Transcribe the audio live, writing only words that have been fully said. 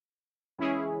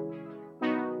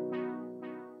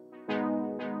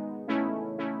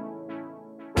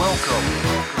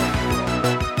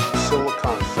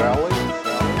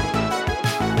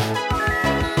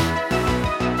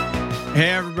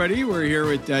everybody. We're here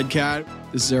with Dead Cat.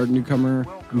 This is our newcomer.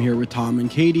 I'm here with Tom and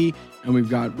Katie, and we've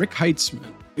got Rick Heitzmann,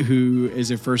 who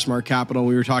is at First Mark Capital.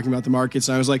 We were talking about the markets,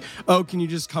 and I was like, oh, can you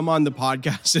just come on the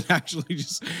podcast and actually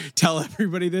just tell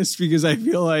everybody this? Because I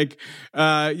feel like,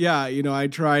 I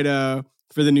try to,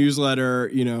 for the newsletter,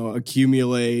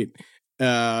 accumulate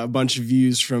a bunch of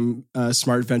views from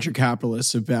smart venture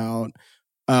capitalists about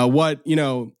what,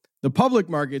 the public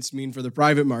markets mean for the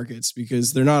private markets,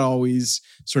 because they're not always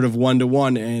sort of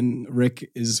one-to-one. And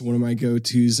Rick is one of my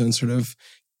go-tos on sort of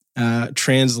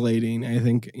translating, I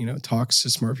think, talks to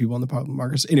smart people in the public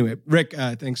markets. Anyway, Rick,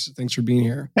 thanks for being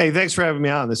here. Hey, thanks for having me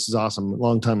on. This is awesome.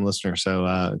 Long-time listener. So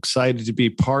excited to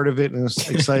be part of it and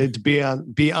excited to be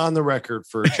on the record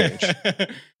for a change.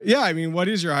 Yeah. I mean, what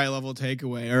is your high level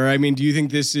takeaway? Or, do you think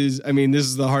this is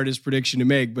the hardest prediction to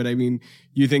make, but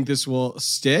you think this will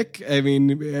stick? I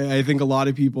think a lot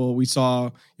of people, we saw,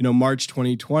 March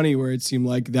 2020, where it seemed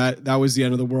like that was the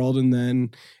end of the world, and then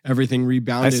everything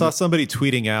rebounded. I saw somebody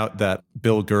tweeting out that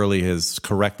Bill Gurley has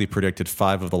correctly predicted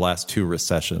 5 of the last 2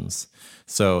 recessions.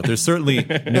 So there's certainly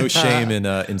no shame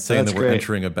in saying that we're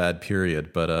entering a bad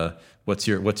period. But what's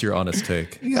your honest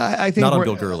take? Yeah, I think not on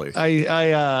Bill Gurley.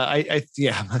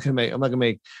 I'm not gonna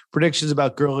make predictions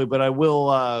about Gurley, but I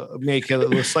will make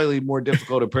a slightly more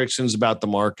difficult predictions about the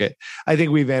market. I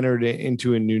think we've entered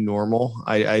into a new normal.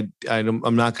 I'm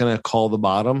not going to call the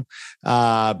bottom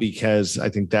because I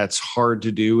think that's hard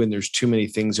to do, and there's too many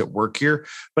things at work here.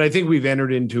 But I think we've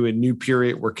entered into a new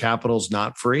period where capital's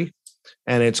not free.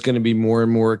 And it's going to be more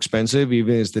and more expensive,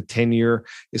 even as the 10-year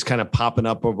is kind of popping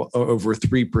up over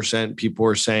 3%. People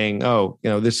are saying, "Oh,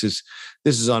 this is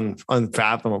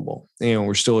unfathomable."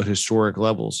 We're still at historic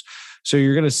levels. So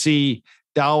you're going to see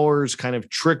dollars kind of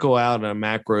trickle out in a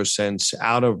macro sense,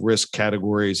 out of risk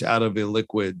categories, out of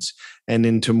illiquids, and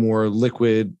into more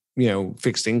liquid,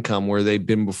 fixed income where they've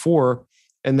been before.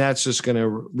 And that's just going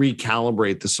to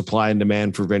recalibrate the supply and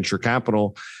demand for venture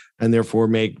capital, and therefore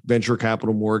make venture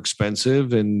capital more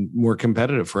expensive and more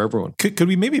competitive for everyone. Could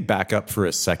we maybe back up for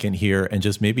a second here and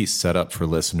just maybe set up for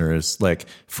listeners, like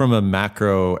from a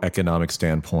macroeconomic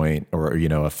standpoint or,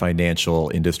 a financial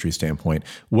industry standpoint,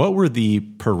 what were the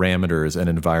parameters and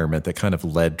environment that kind of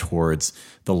led towards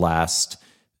the last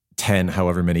 10,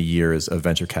 however many years of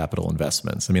venture capital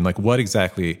investments? What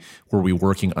exactly were we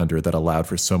working under that allowed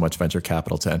for so much venture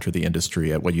capital to enter the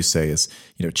industry at what you say is,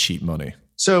 cheap money?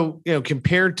 So,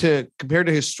 compared to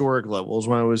historic levels,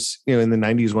 when I was, in the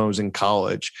 90s, when I was in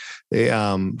college, they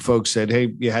folks said,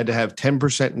 hey, you had to have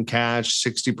 10% in cash,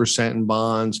 60% in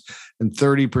bonds, and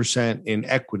 30% in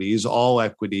equities, all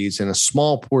equities, and a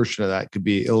small portion of that could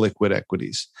be illiquid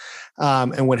equities.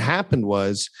 And what happened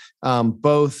was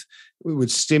both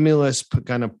with stimulus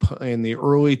kind of in the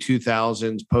early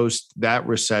 2000s, post that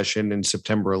recession in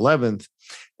September 11th,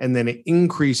 and then an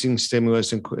increasing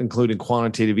stimulus, including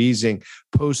quantitative easing,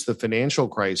 post the financial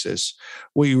crisis,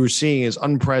 what you were seeing is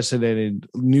unprecedented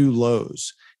new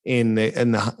lows in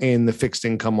the fixed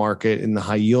income market, in the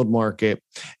high yield market,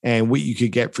 and what you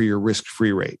could get for your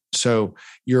risk-free rate. So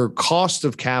your cost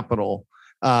of capital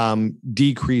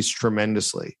decreased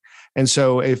tremendously. And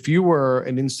so if you were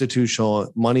an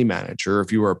institutional money manager,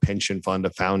 if you were a pension fund,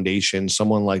 a foundation,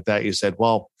 someone like that, you said,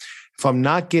 well, if I'm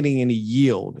not getting any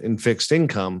yield in fixed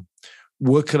income,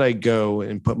 what could I go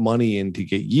and put money in to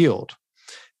get yield?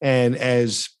 And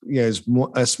as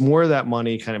more of that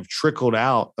money kind of trickled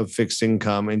out of fixed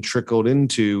income and trickled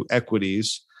into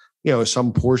equities,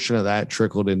 some portion of that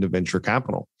trickled into venture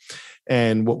capital.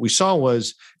 And what we saw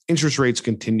was interest rates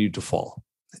continued to fall.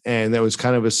 And that was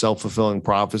kind of a self-fulfilling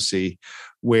prophecy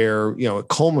where, it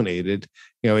culminated,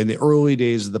 in the early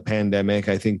days of the pandemic,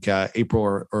 I think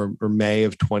April or May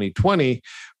of 2020,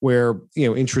 where,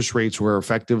 interest rates were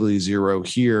effectively zero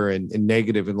here and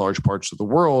negative in large parts of the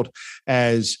world,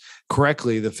 as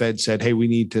correctly the Fed said, hey, we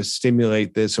need to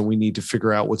stimulate this and we need to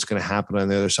figure out what's going to happen on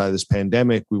the other side of this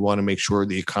pandemic. We want to make sure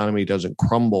the economy doesn't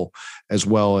crumble as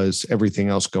well as everything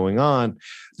else going on.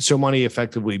 So money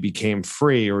effectively became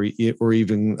free or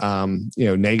even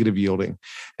negative yielding,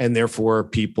 and therefore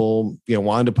people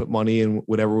wanted to put money in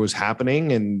whatever was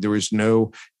happening, and there was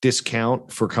no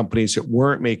discount for companies that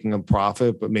weren't making a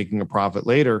profit but making a profit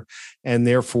later, and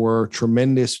therefore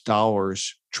tremendous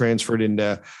dollars transferred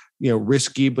into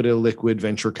risky but illiquid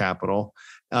venture capital.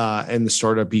 And the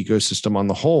startup ecosystem on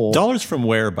the whole. Dollars from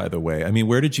where, by the way?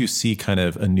 Where did you see kind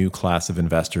of a new class of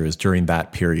investors during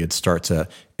that period start to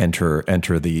enter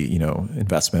the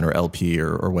investment or LP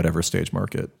or whatever stage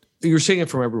market? You're seeing it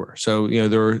from everywhere. So,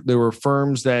 there were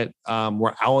firms that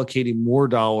were allocating more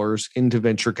dollars into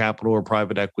venture capital or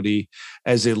private equity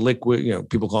as a liquid,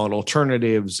 people call it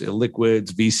alternatives,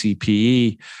 illiquids,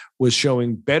 VCPE, was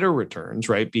showing better returns,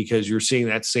 right? Because you're seeing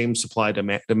that same supply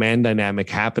demand dynamic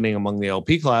happening among the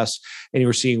LP class, and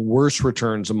you're seeing worse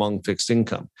returns among fixed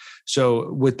income.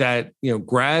 So with that,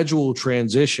 gradual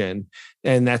transition,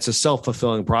 and that's a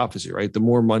self-fulfilling prophecy, right? The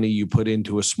more money you put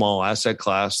into a small asset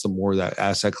class, the more that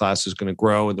asset class is going to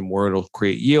grow and the more it'll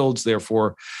create yields.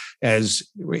 Therefore, as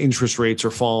interest rates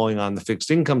are falling on the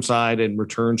fixed income side and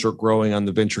returns are growing on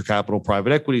the venture capital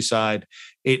private equity side,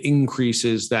 it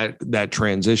increases that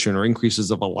transition or increases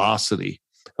the velocity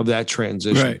of that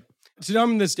transition. Right. To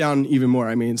dumb this down even more,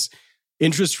 I mean,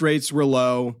 interest rates were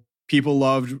low. People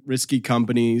loved risky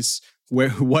companies.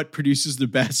 What produces the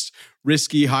best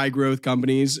risky high growth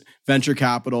companies? Venture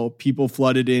capital. People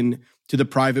flooded in to the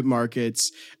private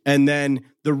markets. And then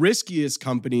the riskiest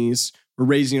companies were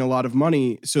raising a lot of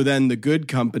money. So then the good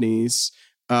companies,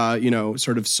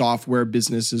 sort of software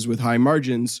businesses with high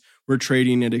margins, were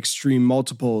trading at extreme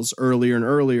multiples earlier and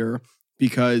earlier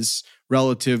because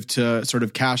relative to sort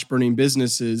of cash burning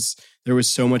businesses, there was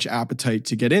so much appetite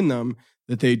to get in them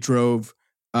that they drove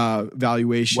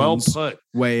valuations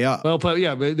way up. Well put.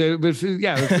 Yeah. But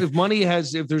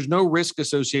if there's no risk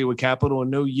associated with capital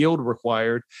and no yield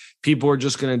required, people are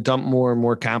just going to dump more and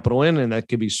more capital in. And that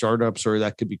could be startups, or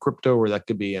that could be crypto, or that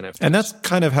could be NFTs. And that's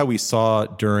kind of how we saw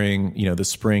during, the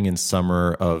spring and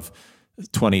summer of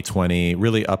 2020,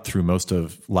 really up through most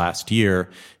of last year,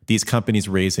 these companies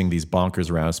raising these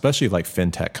bonkers rounds, especially like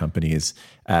fintech companies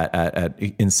at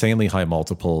insanely high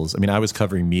multiples. I mean, I was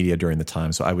covering media during the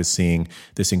time, so I was seeing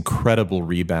this incredible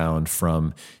rebound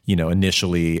from,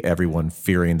 initially everyone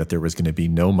fearing that there was going to be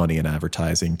no money in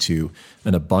advertising to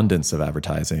an abundance of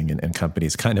advertising and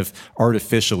companies kind of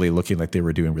artificially looking like they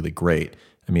were doing really great.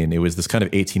 I mean, it was this kind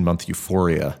of 18-month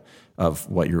euphoria of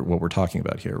what we're talking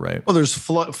about here, right? Well, there's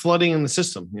flooding in the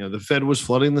system. The Fed was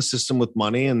flooding the system with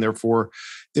money, and therefore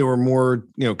there were more,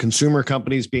 consumer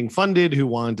companies being funded who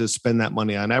wanted to spend that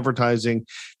money on advertising.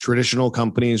 Traditional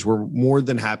companies were more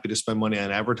than happy to spend money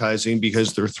on advertising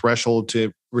because their threshold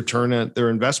to return at their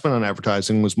investment on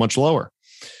advertising was much lower.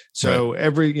 So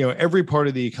every part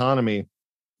of the economy,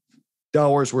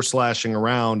 dollars were slashing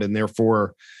around, and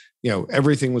therefore,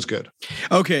 everything was good.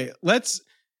 Okay,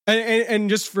 And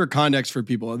just for context for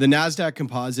people, the NASDAQ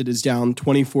composite is down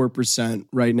 24%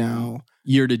 right now,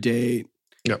 year to date.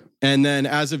 Yep. And then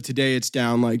as of today, it's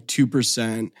down like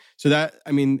 2%. So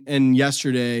and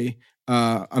yesterday,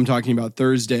 I'm talking about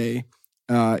Thursday,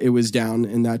 it was down,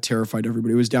 and that terrified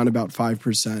everybody. It was down about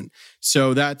 5%.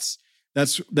 So that's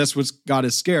what's got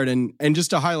us scared. And just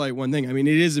to highlight one thing, I mean,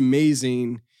 it is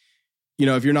amazing.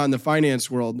 If you're not in the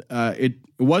finance world, it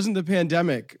wasn't the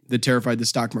pandemic that terrified the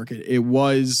stock market. It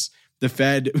was the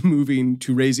Fed moving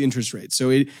to raise interest rates.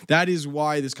 So that is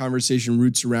why this conversation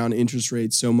roots around interest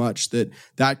rates so much,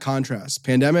 that contrast.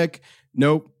 Pandemic,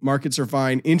 nope, markets are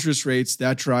fine. Interest rates,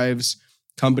 that drives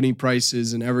company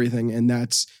prices and everything. And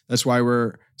that's why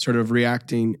we're sort of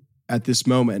reacting at this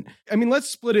moment. I mean, let's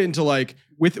split it into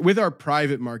with our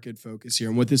private market focus here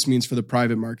and what this means for the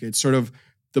private market, sort of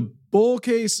the bull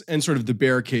case and sort of the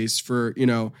bear case for,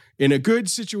 in a good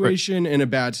situation and a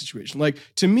bad situation. Like,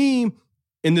 to me,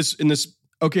 in this,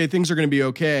 okay, things are going to be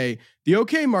okay. The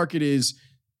okay market is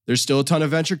there's still a ton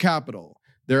of venture capital.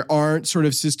 There aren't sort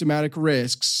of systematic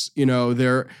risks. I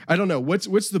don't know.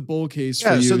 What's the bull case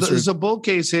for you? So the bull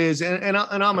case is, and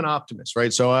I'm an optimist,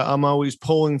 right? So I'm always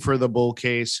pulling for the bull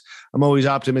case. I'm always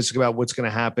optimistic about what's going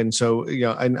to happen. So,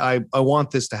 and I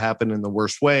want this to happen in the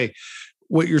worst way.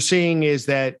 What you're seeing is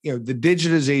that, the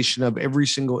digitization of every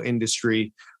single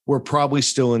industry, we're probably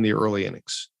still in the early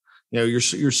innings.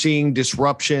 You're seeing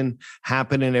disruption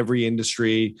happen in every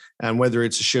industry, and whether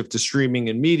it's a shift to streaming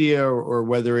and media or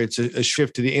whether it's a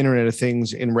shift to the Internet of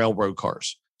Things in railroad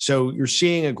cars. So you're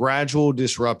seeing a gradual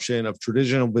disruption of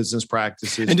traditional business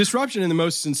practices. And disruption in the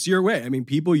most sincere way. I mean,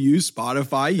 people use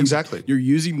Spotify. Exactly. You're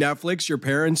using Netflix. Your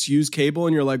parents use cable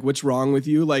and you're like, what's wrong with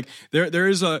you? Like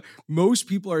most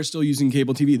people are still using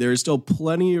cable TV. There is still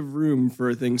plenty of room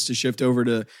for things to shift over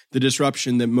to the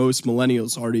disruption that most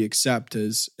millennials already accept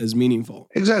as meaningful.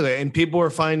 Exactly. And people are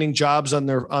finding jobs on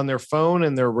their phone,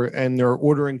 and they're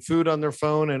ordering food on their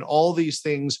phone, and all these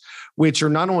things, which are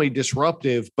not only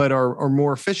disruptive, but are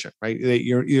more efficient. Right?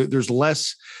 There's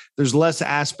less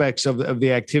aspects of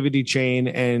the activity chain,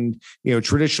 and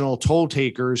traditional toll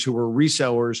takers who are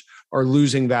resellers are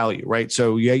losing value. Right?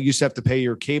 So you used to have to pay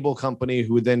your cable company,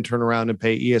 who would then turn around and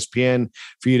pay ESPN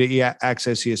for you to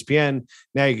access ESPN.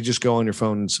 Now you can just go on your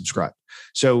phone and subscribe.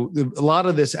 So a lot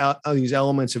of these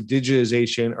elements of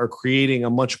digitization are creating a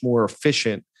much more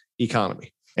efficient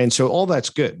economy. And so all that's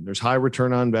good. There's high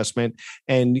return on investment,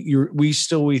 and we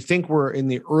think we're in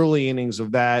the early innings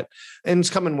of that, and it's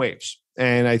coming waves.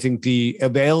 And I think the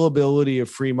availability of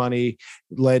free money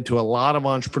led to a lot of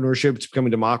entrepreneurship. It's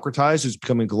becoming democratized. It's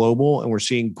becoming global. And we're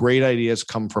seeing great ideas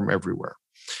come from everywhere.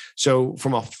 So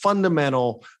from a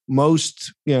fundamental,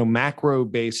 most macro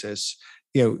basis,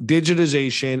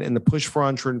 digitization and the push for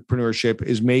entrepreneurship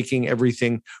is making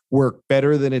everything work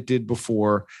better than it did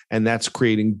before. And that's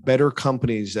creating better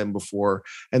companies than before.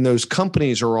 And those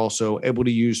companies are also able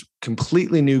to use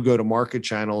completely new go-to-market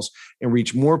channels and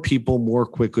reach more people more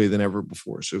quickly than ever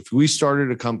before. So if we started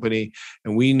a company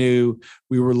and we knew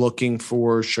we were looking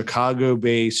for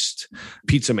Chicago-based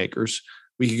pizza makers,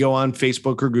 we could go on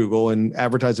Facebook or Google and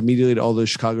advertise immediately to all those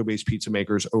Chicago-based pizza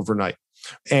makers overnight.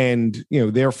 And,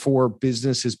 therefore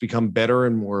business has become better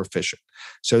and more efficient.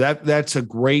 So that's a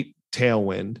great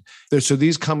tailwind. So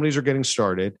these companies are getting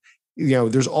started.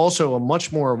 There's also a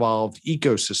much more evolved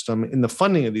ecosystem in the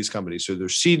funding of these companies. So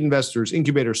there's seed investors,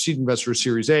 incubators, seed investors,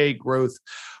 Series A, growth,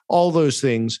 all those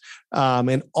things.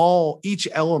 And each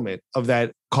element of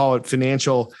that, call it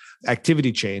financial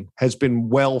activity chain, has been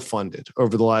well funded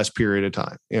over the last period of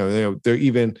time. They're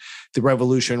even the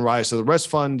Revolution Rise of the Rest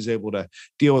Fund is able to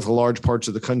deal with large parts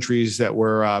of the countries that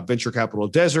were venture capital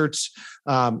deserts.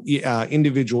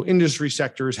 Individual industry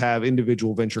sectors have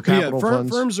individual venture capital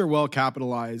funds. Firms are well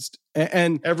capitalized,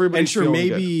 and everybody's sure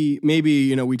maybe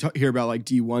we hear about like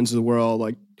D1s of the world,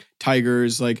 like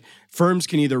Tigers. Like firms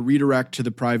can either redirect to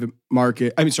the private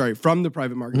market. From the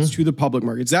private markets to the public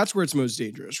markets. That's where it's most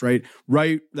dangerous, right?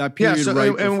 Right, that period. Yeah. So, right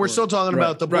and before. We're still talking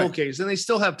about the bull case, and they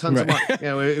still have tons of money.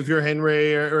 If you're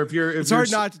Henry, or if you're, it's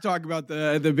hard not to talk about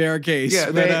the bear case. Yeah,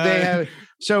 but, they have.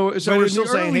 So we're still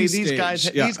saying, hey,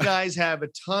 stage, these guys have a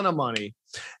ton of money,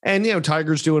 and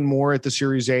Tiger's doing more at the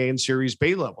Series A and Series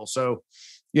B level. So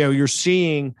you're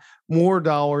seeing more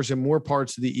dollars in more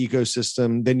parts of the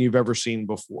ecosystem than you've ever seen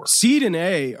before. Seed and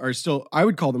A are still, I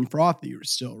would call them frothy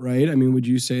still, right? I mean, would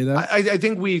you say that? I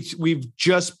think we've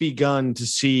just begun to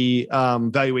see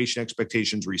valuation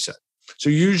expectations reset. So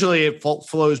usually it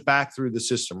flows back through the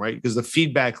system, right? Because the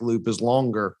feedback loop is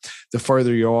longer the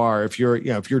further you are. If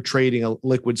you're trading a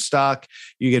liquid stock,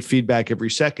 you get feedback every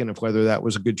second of whether that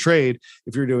was a good trade.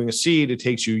 If you're doing a seed, it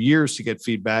takes you years to get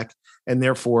feedback. And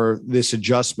therefore, this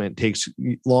adjustment takes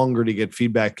longer to get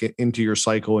feedback into your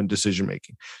cycle and decision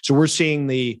making. So we're seeing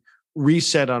the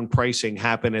reset on pricing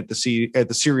happen at the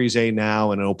Series A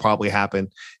now, and it'll probably happen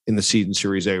in the seed and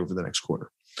Series A over the next quarter.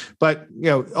 But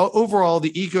overall,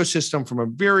 the ecosystem from a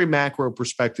very macro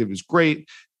perspective is great.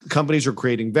 Companies are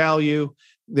creating value.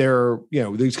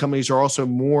 These companies are also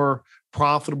more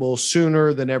profitable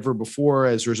sooner than ever before,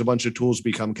 as there's a bunch of tools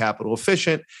become capital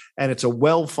efficient, and it's a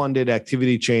well-funded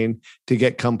activity chain to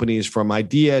get companies from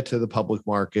idea to the public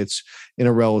markets in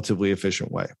a relatively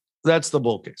efficient way. That's the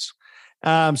bull case.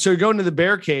 So going to the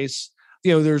bear case,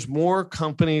 there's more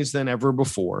companies than ever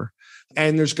before,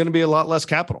 and there's going to be a lot less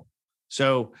capital.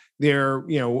 So there,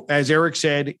 as Eric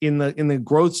said, in the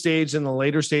growth stage and the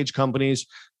later stage companies,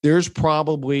 there's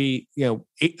probably 80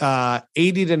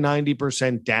 to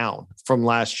 90% down from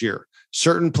last year.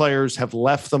 Certain players have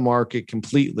left the market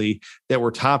completely that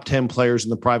were top 10 players in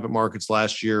the private markets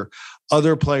last year.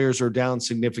 Other players are down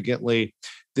significantly.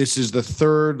 This is the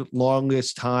third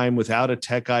longest time without a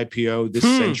tech IPO this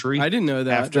century. I didn't know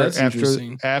that.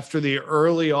 After the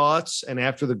early aughts and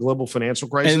after the global financial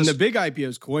crisis. And the big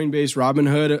IPOs, Coinbase,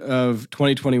 Robinhood of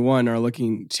 2021 are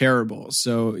looking terrible.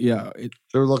 So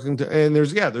they're looking to, and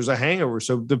there's a hangover.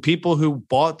 So the people who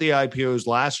bought the IPOs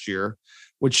last year,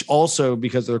 which also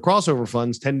because of their crossover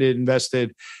funds tended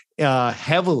invested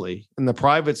heavily in the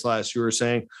privates last year, are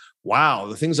saying, wow,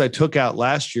 the things I took out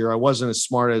last year, I wasn't as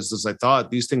smart as I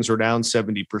thought. These things are down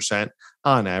 70%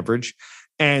 on average.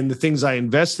 And the things I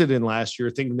invested in last year,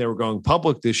 thinking they were going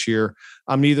public this year,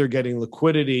 I'm neither getting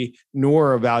liquidity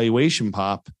nor a valuation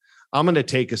pop. I'm going to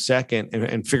take a second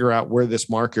and figure out where this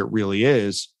market really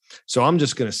is. So I'm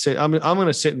just going to sit. I'm going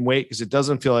to sit and wait because it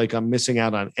doesn't feel like I'm missing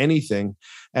out on anything.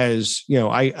 As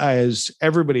as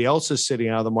everybody else is sitting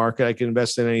out of the market, I can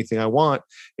invest in anything I want,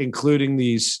 including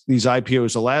these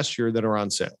IPOs of last year that are on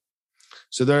sale.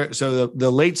 So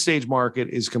the late stage market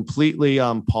is completely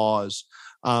on pause,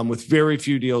 with very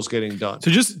few deals getting done.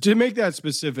 So just to make that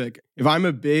specific, if I'm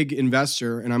a big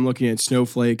investor and I'm looking at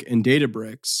Snowflake and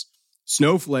Databricks,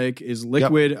 Snowflake is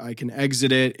liquid. Yep. I can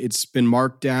exit it. It's been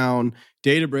marked down.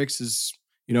 Databricks is,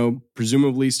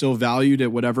 presumably still valued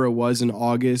at whatever it was in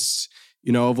August,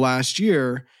 of last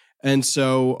year. And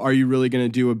so are you really going to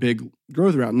do a big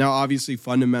growth round? Now, obviously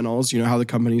fundamentals, how the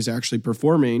company is actually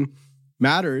performing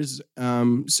matters.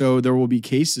 So there will be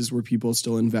cases where people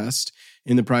still invest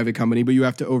in the private company, but you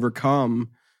have to overcome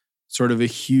sort of a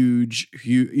huge,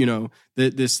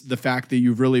 the fact that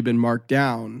you've really been marked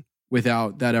down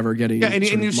without that ever getting. Yeah,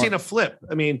 and you've seen a flip.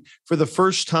 I mean, for the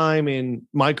first time in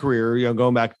my career,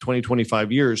 going back 20,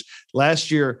 25 years, last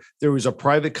year, there was a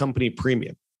private company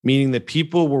premium, meaning that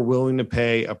people were willing to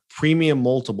pay a premium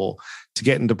multiple to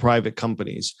get into private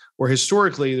companies, where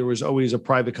historically there was always a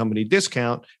private company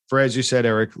discount for, as you said,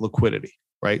 Eric, liquidity.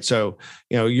 Right. So,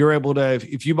 you're able to,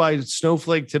 if you buy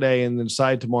Snowflake today and then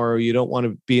decide tomorrow you don't want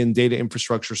to be in data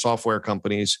infrastructure software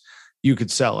companies, you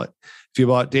could sell it. If you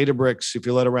bought Databricks, if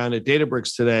you let around at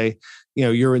Databricks today,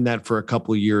 you're in that for a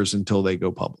couple of years until they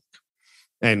go public.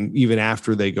 And even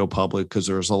after they go public, because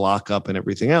there's a lockup and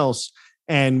everything else.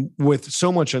 And with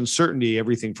so much uncertainty,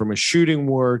 everything from a shooting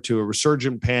war to a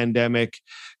resurgent pandemic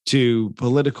to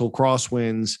political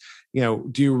crosswinds,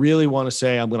 do you really want to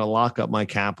say, I'm going to lock up my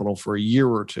capital for a year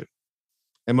or two?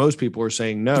 And most people are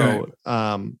saying no,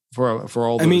 for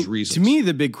all those reasons. To me,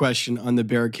 the big question on the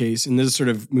bear case, and this is sort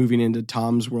of moving into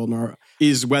Tom's world now,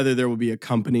 is whether there will be a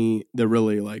company that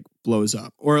really like blows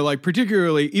up, or like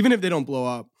particularly, even if they don't blow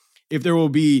up, if there will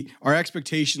be our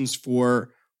expectations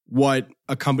for what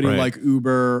a company like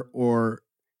Uber or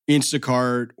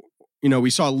Instacart, we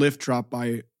saw Lyft drop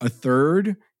by a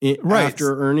third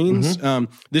after earnings.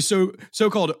 Mm-hmm. This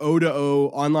so-called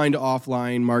O2O, online to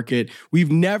offline market,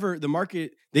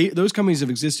 those companies have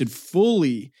existed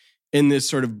fully in this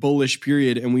sort of bullish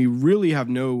period, and we really have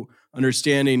no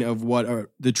understanding of what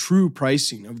the true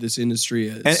pricing of this industry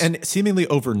is. And seemingly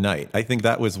overnight. I think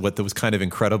that was what was kind of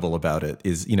incredible about it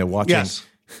is, watching. Yes.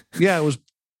 Yeah, it was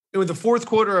the fourth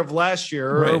quarter of last year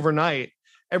or overnight.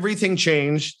 Everything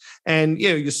changed. And,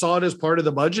 you saw it as part of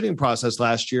the budgeting process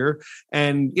last year.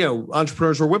 And,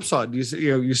 entrepreneurs were whipsawed.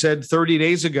 You said 30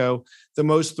 days ago,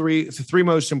 the three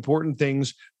most important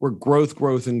things were growth,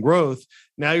 growth, and growth.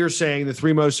 Now you're saying the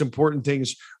three most important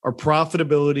things are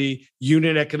profitability,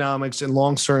 unit economics, and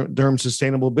long-term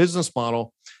sustainable business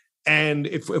model. And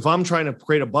if I'm trying to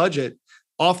create a budget,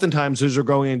 oftentimes those are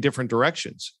going in different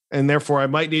directions. And therefore I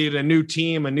might need a new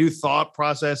team, a new thought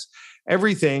process,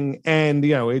 everything. And,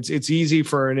 it's easy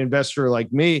for an investor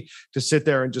like me to sit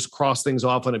there and just cross things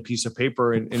off on a piece of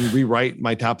paper and rewrite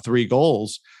my top three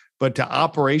goals. But to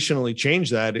operationally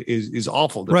change that is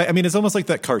awful. Right. I mean, it's almost like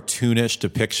that cartoonish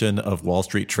depiction of Wall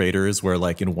Street traders where,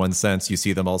 like, in one sense, you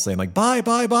see them all saying, like, buy,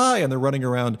 buy, buy. And they're running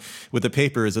around with the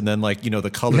papers. And then, like,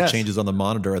 the color changes on the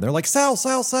monitor. And they're like, sell,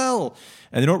 sell, sell.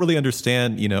 And they don't really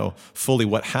understand, fully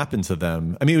what happened to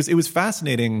them. I mean, it was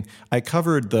fascinating. I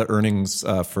covered the earnings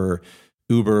for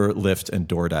Uber, Lyft, and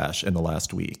DoorDash in the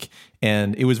last week.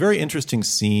 And it was very interesting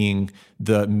seeing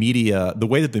the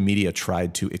way that the media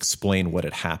tried to explain what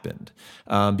had happened.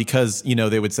 Because,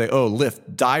 they would say, oh,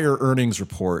 Lyft, dire earnings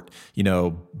report,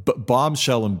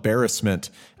 bombshell embarrassment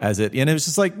and it was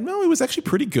just like, no, it was actually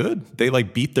pretty good. They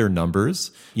beat their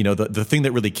numbers. The thing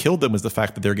that really killed them was the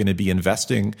fact that they're going to be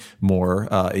investing more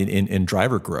in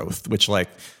driver growth, which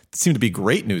seemed to be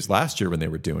great news last year when they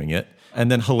were doing it. And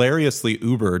then hilariously,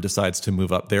 Uber decides to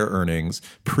move up their earnings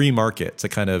pre-market to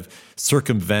kind of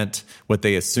circumvent what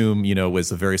they assume,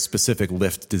 was a very specific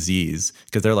Lyft disease.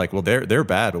 Because they're like, well, they're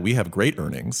bad, but we have great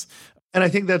earnings. And I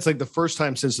think that's the first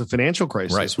time since the financial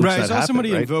crisis. Right. I saw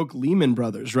somebody invoke Lehman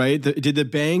Brothers, right? Did the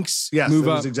banks move up? Yes,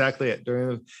 that was exactly it.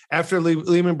 After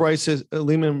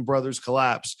Lehman Brothers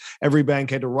collapse, every bank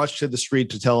had to rush to the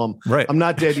street to tell them, I'm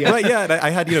not dead yet. Right, yeah. And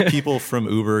I had people from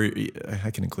Uber, I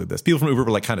can include this, people from Uber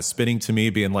were kind of spitting to me,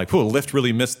 being like, oh, Lyft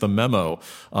really missed the memo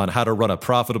on how to run a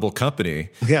profitable company.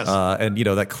 Yes. And,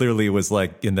 that clearly was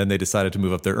and then they decided to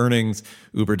move up their earnings.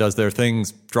 Uber does their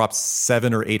things, drops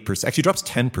 7 or 8%, actually drops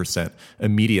 10%.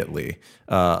 Immediately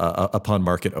upon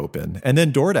market open. And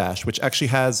then DoorDash, which actually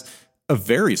has a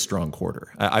very strong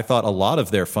quarter. I thought a lot of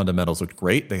their fundamentals looked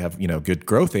great. They have good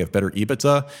growth. They have better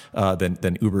EBITDA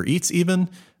than Uber Eats even.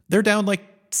 They're down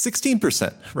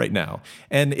 16% right now.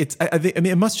 And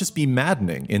it must just be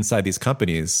maddening inside these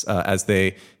companies as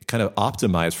they kind of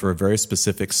optimize for a very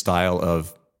specific style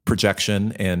of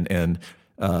projection and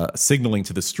signaling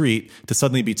to the street to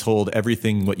suddenly be told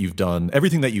everything that you've done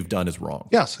is wrong.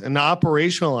 Yes. And to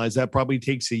operationalize that probably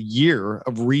takes a year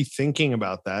of rethinking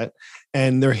about that.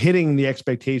 And they're hitting the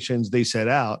expectations they set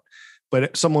out,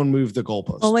 but someone moved the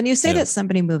goalpost. Well, when you say that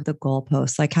somebody moved the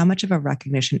goalpost, how much of a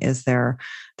recognition is there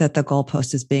that the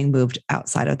goalpost is being moved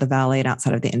outside of the valley and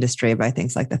outside of the industry by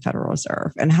things like the Federal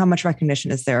Reserve? And how much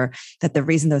recognition is there that the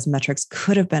reason those metrics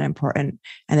could have been important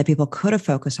and that people could have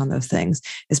focused on those things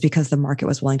is because the market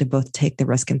was willing to both take the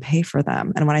risk and pay for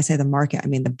them? And when I say the market, I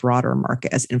mean the broader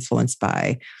market as influenced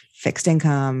by fixed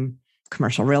income,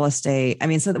 commercial real estate. I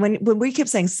mean, so when we keep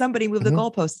saying somebody moved the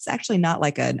goalpost, it's actually not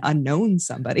like an unknown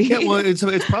somebody. Yeah, well, it's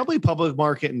probably public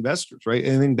market investors, right?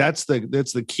 And I think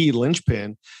that's the key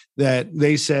linchpin that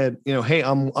they said, hey,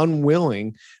 I'm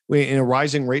unwilling in a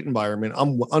rising rate environment.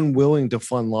 I'm unwilling to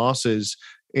fund losses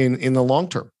in the long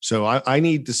term. So I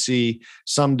need to see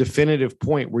some definitive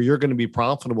point where you're going to be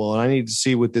profitable, and I need to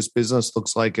see what this business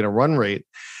looks like in a run rate.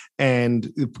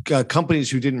 And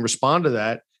companies who didn't respond to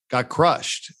that got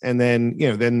crushed. And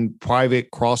then private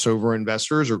crossover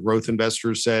investors or growth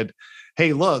investors said,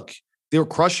 hey, look, they're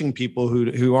crushing people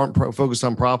who aren't focused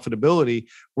on profitability.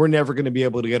 We're never going to be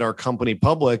able to get our company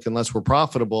public unless we're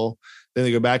profitable. Then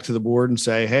they go back to the board and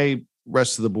say, hey,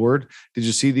 rest of the board, did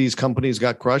you see these companies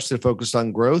got crushed that focused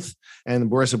on growth? And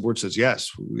the rest of the board says,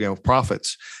 yes,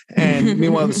 profits. And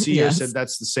meanwhile, the CEO Yes. said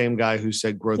that's the same guy who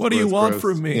said growth. What do you want growth,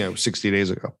 from me? 60 days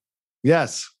ago.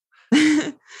 Yes.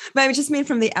 But I just mean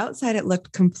from the outside, it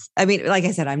looked, like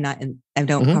I said, I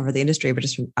don't cover the industry, but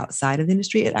just from outside of the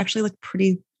industry, it actually looked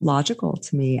pretty logical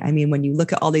to me. I mean, when you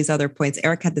look at all these other points,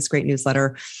 Eric had this great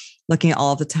newsletter looking at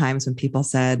all of the times when people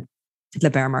said the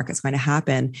bear market's going to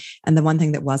happen. And the one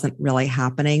thing that wasn't really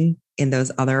happening in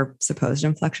those other supposed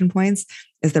inflection points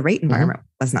is the rate environment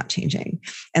was not changing.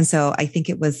 And so I think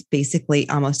it was basically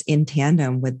almost in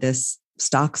tandem with this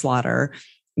stock slaughter.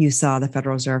 You saw the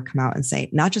Federal Reserve come out and say,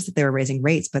 not just that they were raising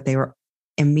rates, but they were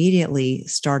immediately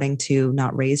starting to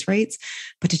not raise rates,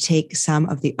 but to take some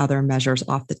of the other measures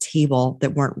off the table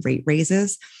that weren't rate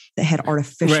raises that had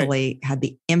artificially had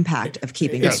the impact of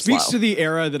keeping it it speaks slow. to the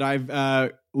era that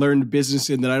I've learned business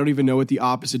in, that I don't even know what the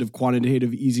opposite of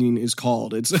quantitative easing is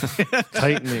called. It's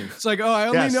tightening. It's like, I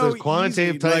only know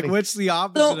quantitative easing. tightening. Like, what's the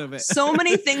opposite of it? So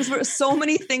many things were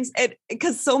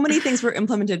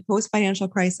implemented post-financial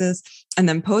crisis and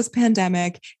then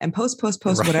post-pandemic and post,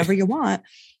 whatever you want.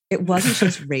 It wasn't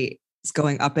just rates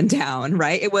going up and down,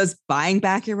 right? It was buying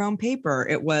back your own paper.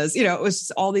 It was, it was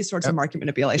just all these sorts of market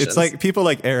manipulations. It's like people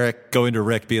like Eric going to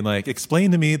Rick being like,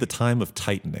 explain to me the time of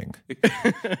tightening.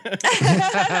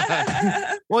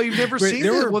 Well, you've never seen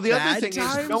it. Well, the other thing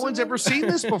times? is no one's ever seen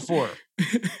this before,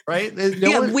 right?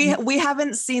 We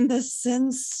haven't seen this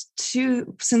since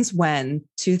when?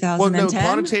 2010? Well, no,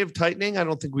 quantitative tightening, I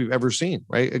don't think we've ever seen,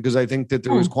 right? Because I think that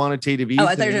there was quantitative easing.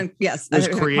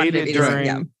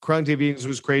 Quantitative easing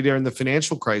was created during the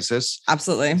financial crisis.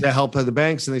 Absolutely. To help the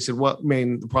banks. And they said,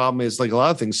 the problem is like a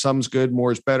lot of things, some's good,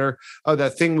 more is better. Oh,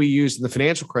 that thing we used in the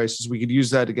financial crisis, we could use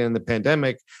that again in the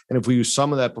pandemic. And if we use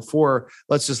some of that before,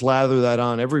 let's just lather that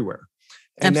on everywhere.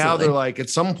 And now they're like, at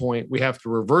some point, we have to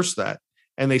reverse that.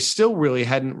 And they still really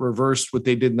hadn't reversed what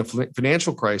they did in the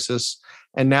financial crisis.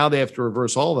 And now they have to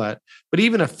reverse all that. But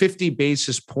even a 50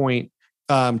 basis point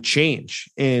change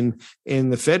in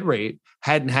the Fed rate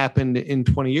hadn't happened in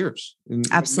 20 years.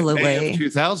 Absolutely.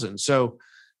 2000. So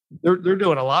they're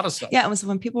doing a lot of stuff. Yeah. And so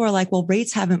when people were like, well,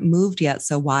 rates haven't moved yet,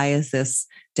 so why is this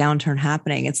downturn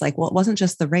happening? It's like, well, it wasn't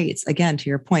just the rates. Again, to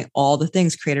your point, all the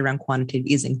things created around quantitative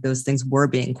easing, those things were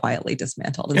being quietly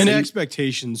dismantled. And so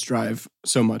expectations drive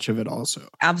so much of it also.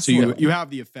 Absolutely. So you have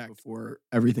the effect before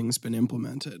everything's been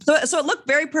implemented. So it looked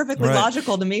very perfectly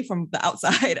logical to me from the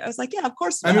outside. I was like, yeah, of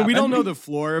course. We don't know the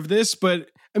floor of this, but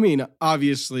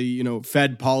obviously,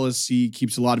 Fed policy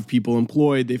keeps a lot of people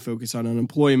employed. They focus on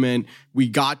unemployment. We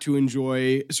got to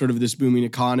enjoy sort of this booming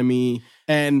economy.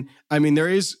 And there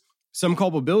is some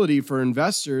culpability for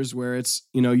investors where it's,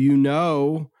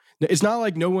 it's not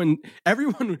like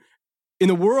everyone in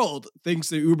the world thinks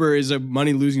that Uber is a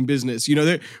money losing business.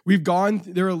 There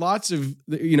are lots of,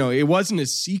 it wasn't a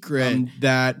secret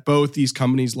that both these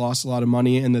companies lost a lot of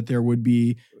money and that there would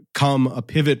come a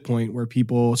pivot point where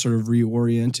people sort of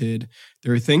reoriented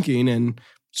their thinking and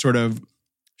sort of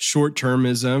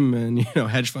short-termism and,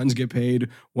 hedge funds get paid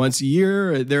once a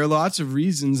year. There are lots of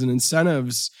reasons and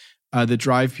incentives that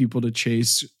drive people to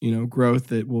chase, growth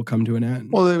that will come to an end.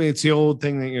 Well, it's the old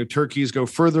thing that, turkeys go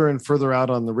further and further out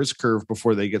on the risk curve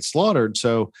before they get slaughtered.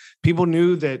 So people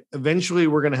knew that eventually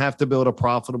we're going to have to build a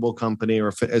profitable company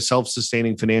or a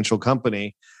self-sustaining financial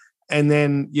company. And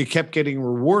then you kept getting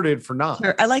rewarded for not.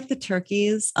 Sure. I like the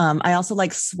turkeys. I also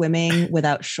like swimming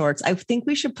without shorts. I think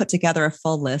we should put together a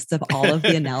full list of all of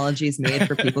the analogies made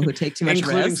for people who take too much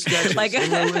risk.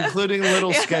 Sketches, including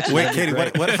little sketches. Wait, Katie,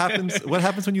 what happens? What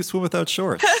happens when you swim without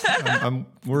shorts? I'm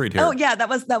worried here. Oh yeah, that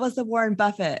was the Warren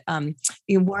Buffett.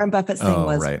 Warren Buffett's thing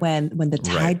was when the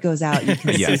tide goes out, you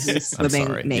can see who's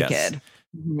swimming naked.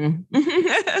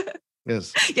 Yes.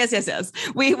 Yes. Yes.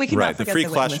 We can right. The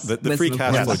free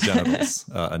cash flow genitals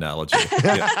analogy.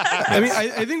 Yeah. I mean,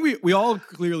 I think we all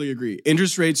clearly agree.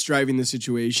 Interest rates driving the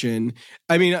situation.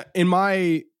 I mean, in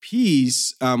my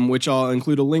piece, which I'll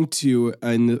include a link to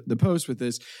in the post with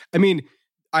this, I mean,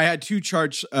 I had two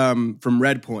charts from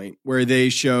Redpoint where they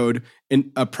showed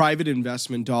a private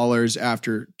investment dollars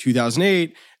after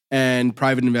 2008 and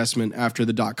private investment after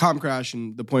the dot-com crash.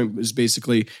 And the point was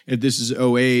basically, if this is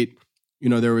 08,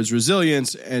 there was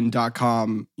resilience, and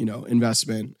 .com,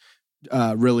 investment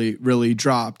really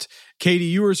dropped. Katie,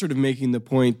 you were sort of making the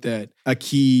point that a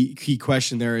key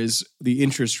question there is the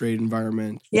interest rate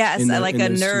environment. Yes, like a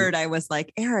nerd, I was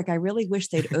like, Eric, I really wish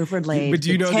they'd overlaid but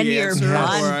do you know 10-year the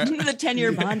bond, the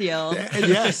 10-year bond yield.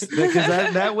 Yes, because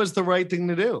that was the right thing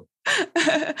to do.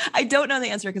 I don't know the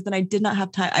answer because then I did not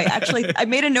have time. I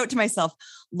made a note to myself,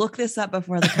 look this up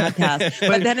before the podcast.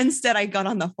 But then instead I got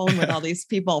on the phone with all these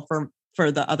people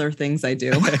for the other things I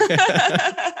do.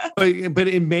 But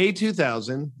in May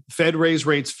 2000, Fed raised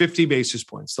rates 50 basis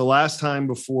points, the last time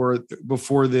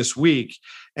before this week.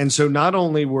 And so not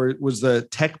only was the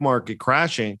tech market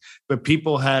crashing, but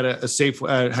people had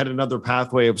had another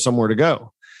pathway of somewhere to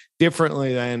go.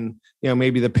 Differently than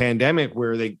maybe the pandemic,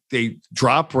 where they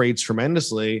drop rates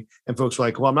tremendously, and folks were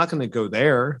like, "Well, I'm not going to go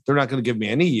there. They're not going to give me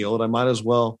any yield. I might as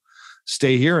well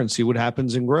stay here and see what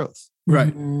happens in growth."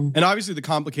 Right. And obviously the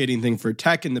complicating thing for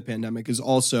tech in the pandemic is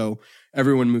also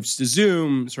everyone moves to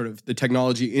Zoom. Sort of the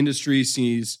technology industry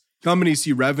companies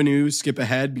see revenue skip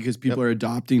ahead because people are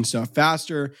adopting stuff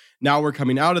faster. Now we're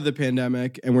coming out of the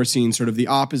pandemic and we're seeing sort of the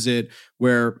opposite,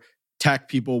 where tech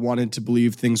people wanted to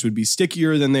believe things would be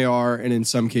stickier than they are. And in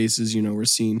some cases, we're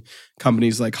seeing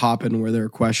companies like Hopin where there are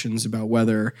questions about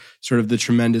whether sort of the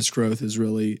tremendous growth is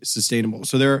really sustainable.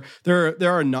 So there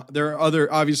are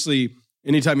other, obviously,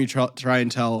 anytime you try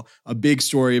and tell a big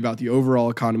story about the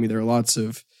overall economy, there are lots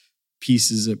of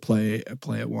pieces at play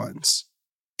at once.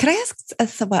 Could I ask a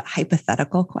somewhat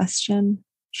hypothetical question?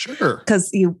 Sure. Because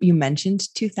you mentioned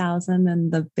 2000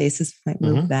 and the basis point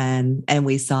move then, and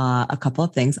we saw a couple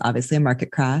of things, obviously a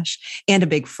market crash and a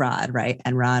big fraud, right?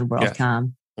 Enron,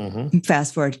 WorldCom. Mm-hmm.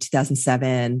 Fast forward to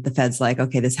 2007, the Fed's like,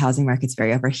 okay, this housing market's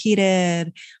very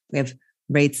overheated. We have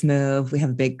rates move. We have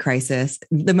a big crisis.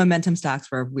 The momentum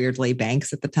stocks were weirdly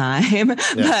banks at the time,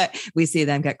 but we see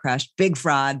them get crushed. Big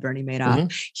fraud, Bernie Madoff. Mm-hmm.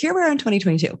 Here we are in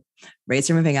 2022. Rates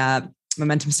are moving up.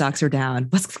 Momentum stocks are down.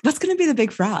 What's going to be the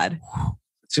big fraud?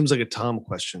 Seems like a Tom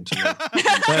question to me.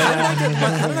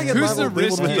 Who's the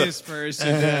riskiest person?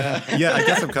 Yeah, I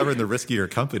guess I'm covering the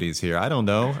riskier companies here. I don't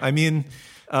know. I mean,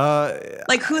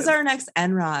 like who's our next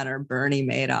Enron or Bernie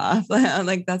Madoff?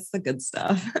 Like that's the good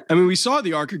stuff. I mean, we saw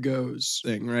the Archegos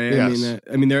thing, right? Yes.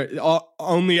 I mean, they're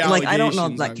only allegations. Like I don't know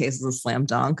if that case is a slam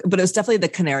dunk, but it was definitely the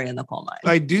canary in the coal mine.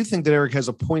 I do think that Eric has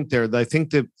a point there. That I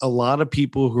think that a lot of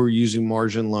people who are using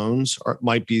margin loans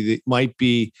might not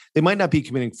be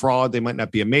committing fraud. They might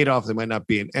not be a Madoff. They might not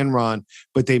be an Enron,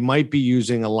 but they might be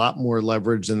using a lot more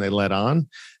leverage than they let on.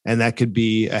 And that could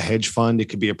be a hedge fund. It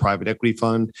could be a private equity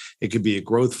fund. It could be a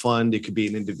growth fund. It could be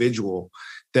an individual.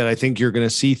 That I think you're going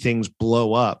to see things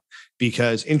blow up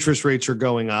because interest rates are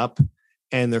going up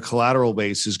and their collateral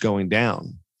base is going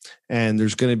down. And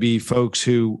there's going to be folks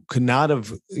who could not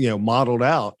have, modeled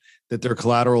out that their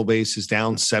collateral base is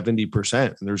down 70%.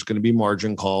 And there's going to be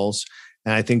margin calls.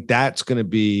 And I think that's going to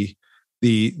be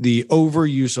the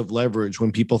overuse of leverage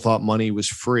when people thought money was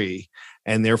free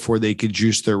and therefore they could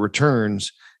juice their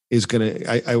returns. Is going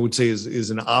to, I would say, is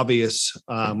an obvious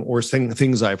or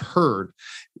things I've heard,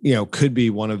 could be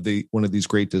one of these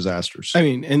great disasters. I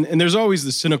mean, and there's always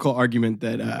the cynical argument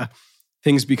that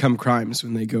things become crimes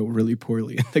when they go really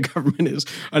poorly, and the government is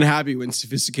unhappy when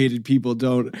sophisticated people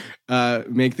don't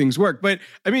make things work. But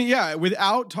I mean, yeah,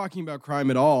 without talking about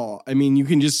crime at all, I mean, you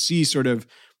can just see sort of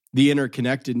the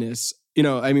interconnectedness.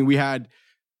 I mean, we had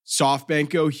SoftBank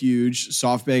go huge.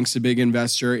 SoftBank's a big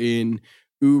investor in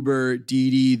Uber,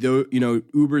 Didi,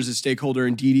 Uber's a stakeholder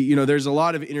in Didi. There's a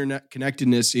lot of internet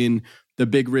connectedness in the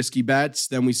big risky bets.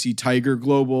 Then we see Tiger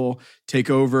Global take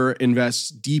over,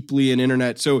 invest deeply in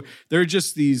internet. So there are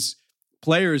just these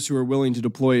players who are willing to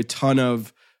deploy a ton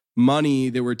of money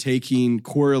that were taking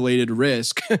correlated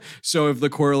risk. So if the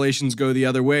correlations go the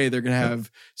other way, they're going to have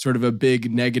sort of a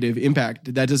big negative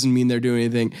impact. That doesn't mean they're doing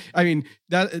anything. I mean,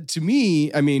 that to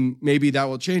me, maybe that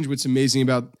will change. What's amazing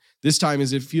about this time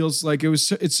is it feels like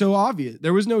it's so obvious.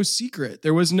 There was no secret.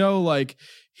 There was no like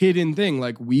hidden thing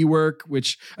like WeWork,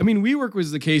 which WeWork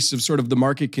was the case of sort of the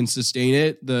market can sustain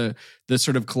it. The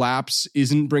sort of collapse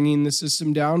isn't bringing the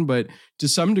system down, but to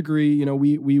some degree,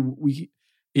 we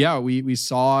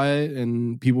saw it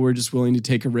and people were just willing to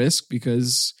take a risk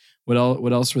because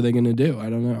what else were they going to do? I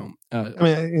don't know.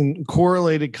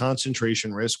 Correlated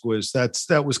concentration risk was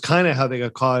that was kind of how they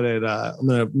got caught at. I'm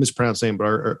going to mispronounce the name, but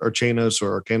Arcanos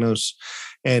or Arcanos,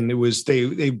 and it was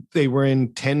they were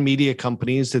in 10 media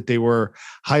companies that they were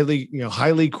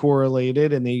highly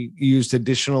correlated, and they used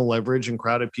additional leverage and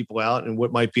crowded people out in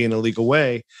what might be an illegal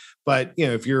way. But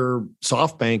if you're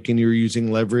SoftBank and you're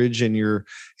using leverage and you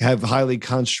have highly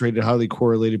concentrated, highly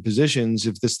correlated positions,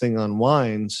 if this thing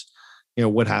unwinds,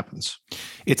 what happens?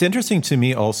 It's interesting to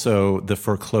me also the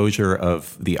foreclosure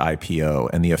of the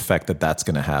IPO and the effect that that's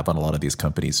going to have on a lot of these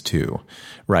companies too,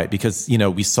 right? Because,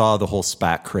 we saw the whole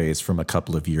SPAC craze from a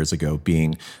couple of years ago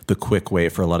being the quick way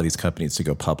for a lot of these companies to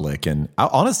go public. And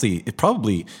honestly, it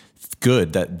probably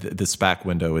good that the SPAC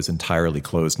window is entirely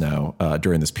closed now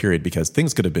during this period, because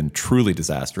things could have been truly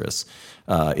disastrous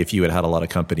if you had a lot of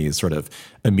companies sort of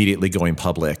immediately going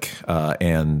public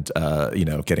and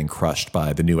getting crushed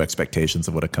by the new expectations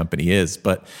of what a company is.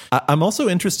 But I'm also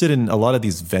interested in a lot of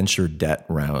these venture debt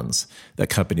rounds that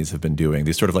companies have been doing,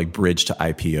 these sort of like bridge to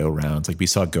IPO rounds. Like we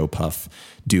saw GoPuff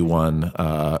do one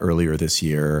earlier this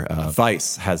year.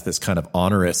 Vice has this kind of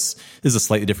onerous, this is a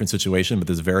slightly different situation, but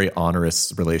this very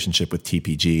onerous relationship with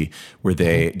TPG where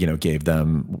they, gave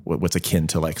them what's akin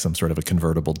to like some sort of a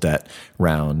convertible debt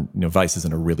round. Vice is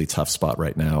in a really tough spot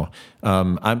right now.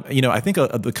 I think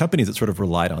the companies that sort of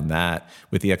relied on that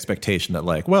with the expectation that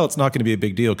like, well, it's not going to be a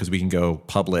big deal because we can go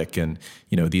public and,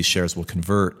 these shares will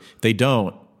convert. They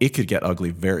don't. It could get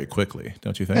ugly very quickly,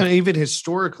 don't you think? And even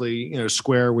historically,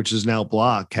 Square, which is now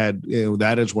Block, had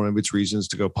that as one of its reasons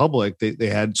to go public. They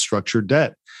had structured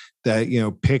debt that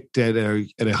picked at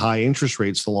a high interest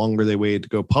rates the longer they waited to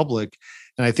go public.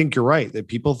 And I think you're right that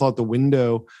people thought the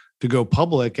window to go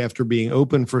public after being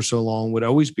open for so long would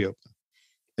always be open,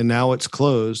 and now it's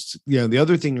closed. The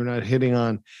other thing you're not hitting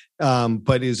on,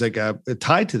 but is like a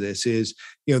tied to this is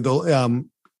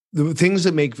the things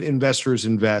that make investors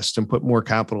invest and put more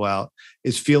capital out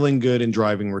is feeling good and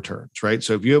driving returns, right?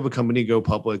 So if you have a company go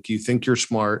public, you think you're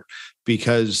smart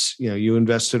because you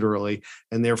invested early,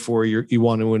 and therefore you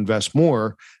want to invest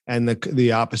more, and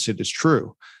the opposite is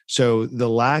true. So the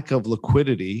lack of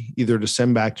liquidity, either to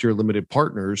send back to your limited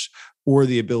partners or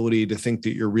the ability to think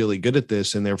that you're really good at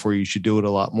this and therefore you should do it a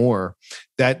lot more,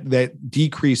 that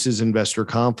decreases investor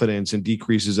confidence and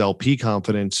decreases LP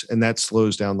confidence, and that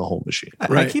slows down the whole machine.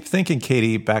 Right. I keep thinking,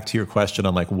 Katie, back to your question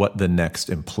on like what the next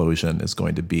implosion is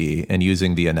going to be, and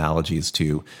using the analogies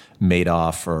to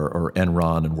Madoff or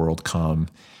Enron and WorldCom.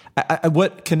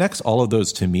 What connects all of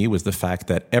those to me was the fact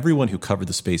that everyone who covered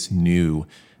the space knew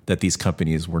that these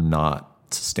companies were not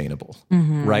sustainable,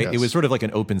 right? Yes. It was sort of like an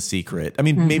open secret. I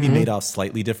mean, maybe Madoff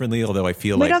slightly differently, although I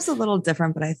feel Madoff's a little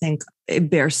different, but I think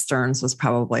Bear Stearns was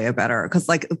probably a better, because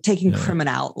like taking Crimin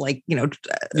out,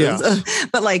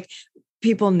 but like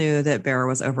people knew that Bear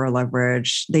was over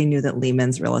leveraged. They knew that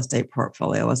Lehman's real estate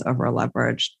portfolio was over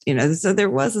leveraged. So there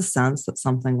was a sense that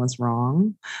something was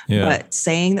wrong. Yeah. But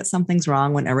saying that something's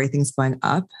wrong when everything's going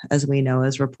up, as we know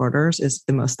as reporters, is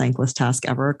the most thankless task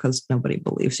ever, because nobody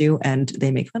believes you and they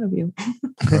make fun of you.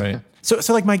 Right. So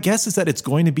like my guess is that it's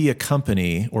going to be a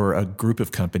company or a group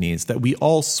of companies that we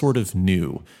all sort of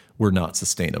knew were not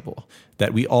sustainable,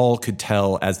 that we all could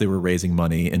tell as they were raising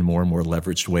money in more and more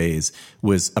leveraged ways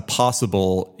was a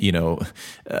possible,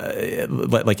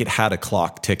 like it had a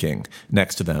clock ticking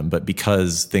next to them. But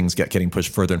because things getting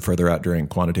pushed further and further out during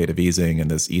quantitative easing and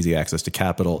this easy access to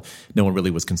capital, no one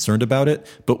really was concerned about it.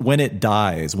 But when it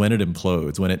dies, when it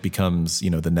implodes, when it becomes,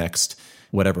 the next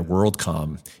whatever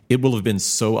WorldCom, it will have been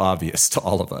so obvious to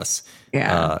all of us.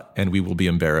 Yeah. And we will be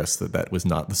embarrassed that was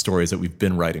not the stories that we've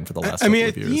been writing for the last couple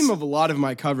of years. A theme of a lot of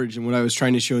my coverage and what I was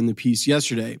trying to show in the piece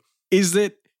yesterday is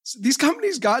that these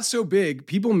companies got so big,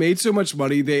 people made so much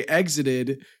money, they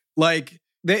exited, like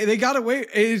they got away.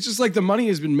 It's just like the money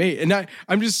has been made. And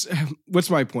I'm just, what's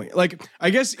my point? Like, I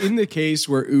guess in the case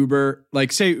where Uber,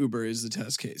 like say Uber is the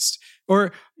test case,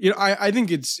 or, I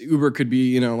think Uber could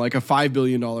be, like a $5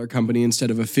 billion company instead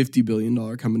of a $50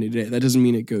 billion company today. That doesn't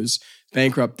mean it goes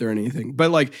bankrupt or anything. But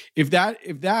like, if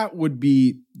that would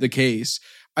be the case,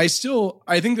 I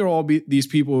think there'll all be these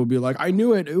people who will be like, I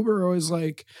knew it. Uber was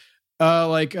like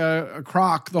a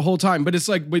crock the whole time. But it's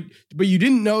like, but you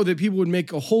didn't know that people would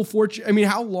make a whole fortune. I mean,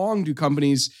 how long do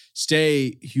companies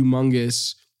stay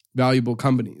humongous, valuable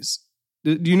companies?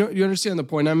 Do you understand the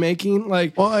point I'm making?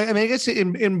 Like, well, I mean, I guess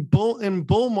in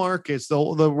bull markets, the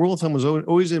rule of thumb was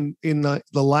always in the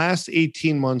last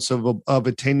 18 months of a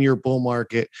 10-year bull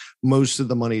market, most of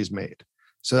the money is made.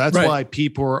 So that's why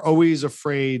people are always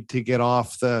afraid to get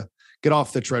off the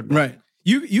treadmill. Right.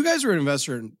 You guys were an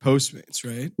investor in Postmates,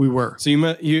 right? We were. So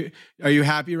are you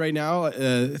happy right now?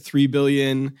 $3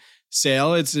 billion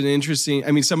sale. It's an interesting,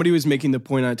 I mean, somebody was making the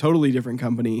point on a totally different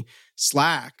company,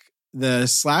 Slack. The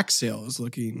Slack sale is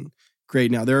looking great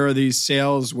now. There are these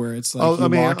sales where it's like, a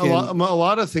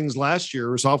lot of things last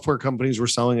year, software companies were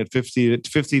selling at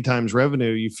 50 times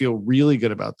revenue. You feel really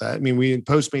good about that. I mean, we in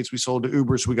Postmates, we sold to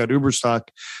Uber, so we got Uber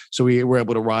stock. So we were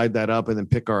able to ride that up and then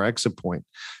pick our exit point.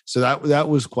 So that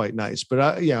was quite nice. But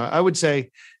I would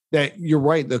say that you're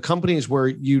right. The companies where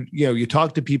you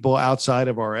talk to people outside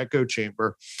of our echo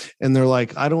chamber and they're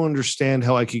like, I don't understand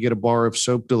how I could get a bar of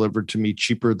soap delivered to me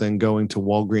cheaper than going to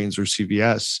Walgreens or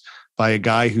CVS by a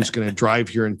guy who's going to drive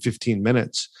here in 15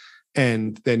 minutes.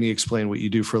 And then you explain what you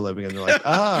do for a living and they're like,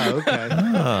 okay.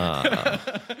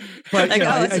 But like,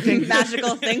 I think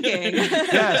magical thinking.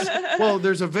 Yes. Well,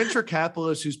 there's a venture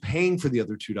capitalist who's paying for the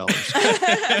other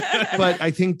 $2. But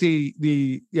I think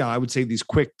I would say these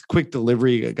quick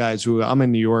delivery guys who I'm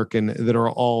in New York and that are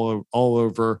all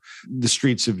over the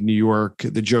streets of New York,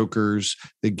 the jokers,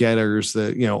 the getters,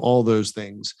 all those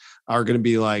things are going to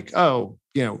be like,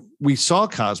 we saw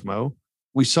Cosmo,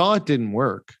 we saw it didn't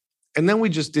work. And then we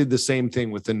just did the same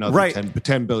thing with another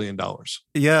 $10 billion.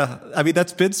 Yeah. I mean,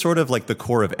 that's been sort of like the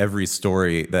core of every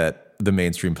story that the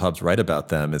mainstream pubs write about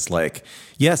them. It's like,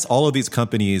 yes, all of these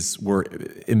companies were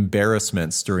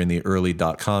embarrassments during the early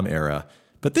 .com era,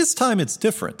 but this time it's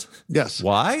different. Yes.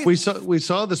 Why? We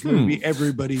saw this movie.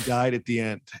 Everybody died at the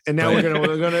end, and now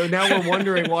we're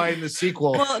wondering why in the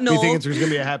sequel we think there's going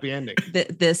to be a happy ending.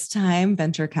 This time,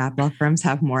 venture capital firms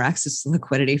have more access to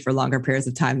liquidity for longer periods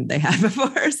of time than they had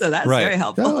before, so that's very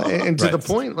helpful. No, and to the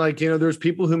point, there's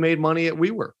people who made money at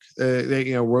WeWork.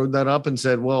 They rode that up and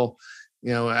said, well,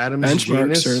 Adam's a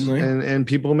genius, and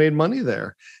people made money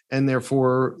there, and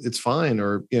therefore it's fine.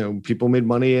 Or people made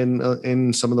money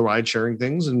in some of the ride sharing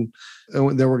things, and then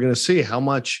we're going to see how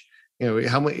much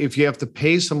if you have to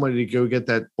pay somebody to go get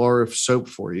that bar of soap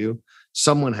for you,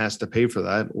 someone has to pay for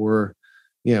that, or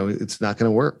it's not going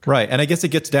to work. Right. And I guess it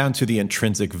gets down to the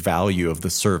intrinsic value of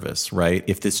the service, right?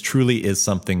 If this truly is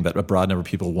something that a broad number of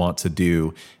people want to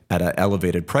do at an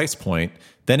elevated price point,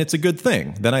 then it's a good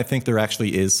thing. Then I think there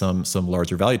actually is some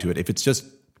larger value to it. If it's just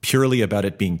purely about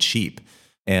it being cheap,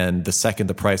 and the second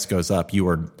the price goes up, you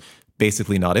are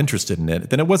basically not interested in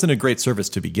it, then it wasn't a great service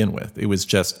to begin with. It was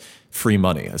just free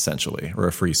money, essentially, or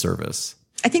a free service.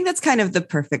 I think that's kind of the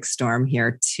perfect storm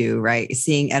here too, right?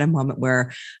 Seeing at a moment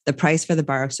where the price for the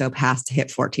bar of soap has to hit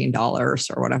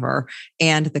 $14 or whatever,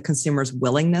 and the consumer's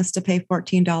willingness to pay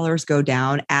 $14 go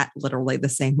down at literally the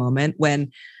same moment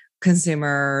when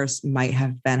consumers might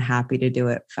have been happy to do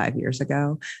it 5 years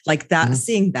ago. Like that,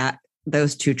 seeing that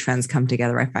those two trends come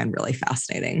together, I find really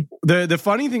fascinating. The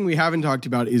funny thing we haven't talked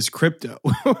about is crypto,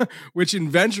 which in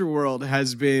venture world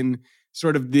has been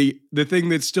sort of the thing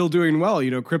that's still doing well.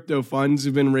 Crypto funds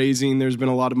have been raising. There's been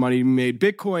a lot of money made.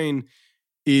 Bitcoin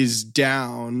is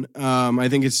down. I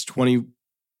think it's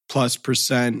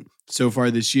 20+% so far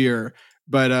this year.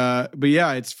 But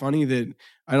yeah, it's funny that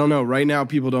I don't know. Right now,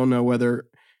 people don't know whether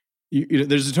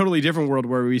there's a totally different world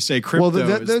where we say crypto.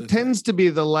 Well, that tends to be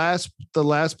the last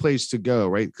place to go,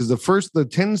 right? Because that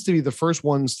tends to be the first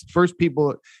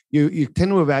people you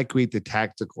tend to evacuate the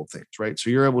tactical things, right? So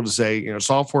you're able to say,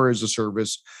 software as a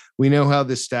service. We know how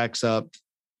this stacks up.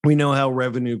 We know how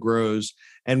revenue grows,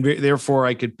 and therefore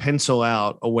I could pencil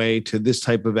out a way to this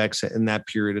type of exit in that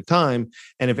period of time.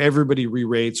 And if everybody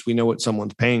re-rates, we know what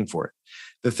someone's paying for it.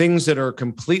 The things that are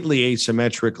completely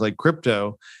asymmetric, like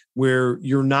crypto, where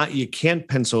you can't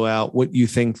pencil out what you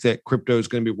think that crypto is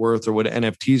going to be worth or what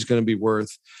NFT is going to be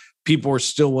worth. People are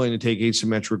still willing to take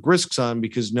asymmetric risks on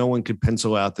because no one could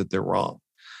pencil out that they're wrong.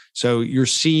 So you're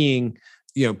seeing,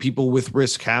 people with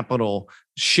risk capital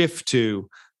shift to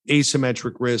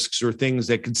asymmetric risks or things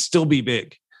that could still be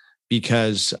big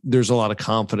because there's a lot of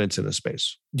confidence in the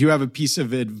space. Do you have a piece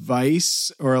of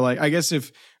advice, or I guess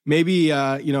if maybe,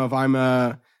 if I'm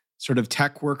a sort of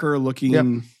tech worker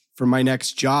looking for my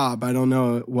next job, I don't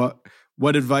know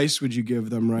what advice would you give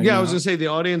them right now? Yeah, I was going to say the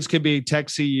audience could be tech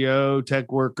CEO,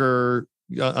 tech worker,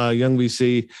 young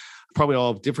VC, probably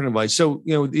all have different advice. So,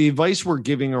 the advice we're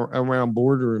giving around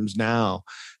boardrooms now,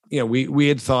 we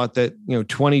had thought that,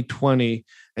 2020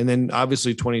 and then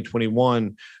obviously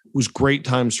 2021 was great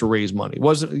times to raise money. It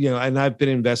wasn't, and I've been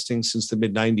investing since the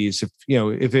mid 90s.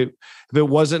 If it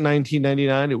wasn't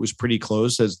 1999, it was pretty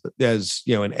close as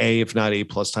an A, if not A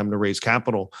plus time to raise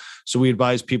capital. So we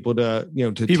advise people to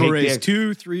people raise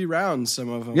 2-3 rounds, some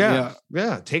of them. Yeah.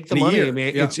 Take the money. I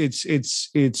mean,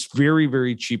 it's very,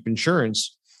 very cheap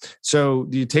insurance. So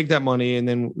you take that money, and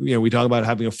then we talk about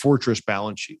having a fortress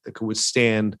balance sheet that could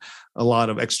withstand a lot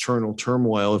of external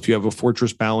turmoil. If you have a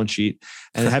fortress balance sheet,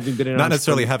 and having been not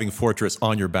necessarily having fortress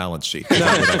on your balance sheet,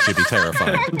 that would actually be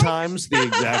terrifying. Sometimes the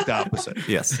exact opposite.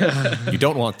 Yes, you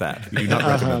don't want that. You do not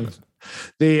recommend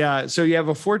it. So you have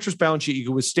a fortress balance sheet, you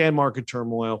can withstand market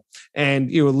turmoil,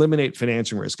 and you eliminate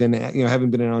financing risk. And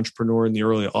having been an entrepreneur in the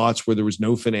early aughts where there was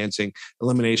no financing,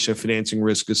 elimination of financing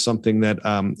risk is something that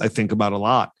I think about a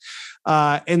lot.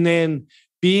 And then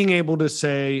being able to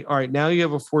say, all right, now you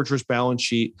have a fortress balance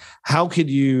sheet. How could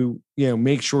you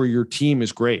make sure your team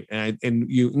is great? And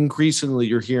you increasingly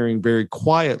you're hearing very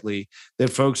quietly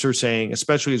that folks are saying,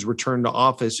 especially as return to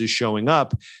office is showing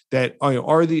up, that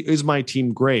is my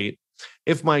team great?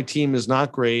 If my team is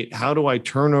not great, how do I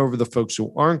turn over the folks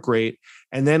who aren't great?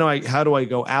 And then how do I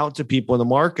go out to people in the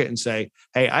market and say,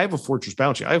 hey, I have a fortress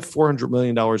balance sheet. I have $400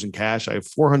 million in cash. I have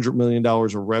 $400 million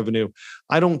of revenue.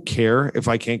 I don't care if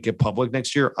I can't get public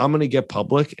next year. I'm going to get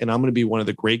public, and I'm going to be one of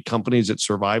the great companies that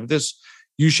survive this.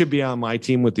 You should be on my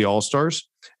team with the all-stars.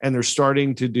 And they're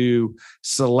starting to do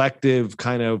selective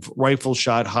kind of rifle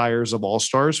shot hires of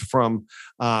all-stars from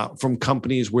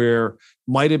companies where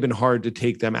might have been hard to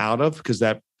take them out of, because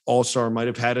that all-star might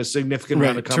have had a significant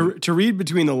amount of company. To read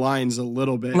between the lines a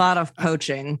little bit. A lot of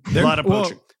poaching. A lot of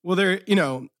poaching. Well, they're,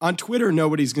 on Twitter,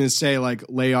 nobody's going to say like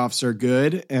layoffs are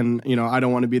good. And, I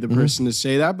don't want to be the person to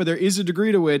say that, but there is a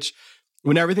degree to which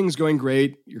when everything's going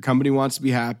great, your company wants to be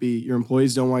happy, your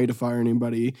employees don't want you to fire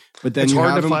anybody, but then it's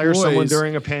hard have to fire someone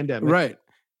during a pandemic. Right.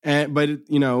 But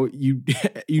you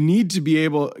need to be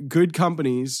able, good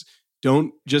companies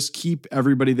don't just keep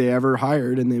everybody they ever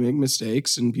hired, and they make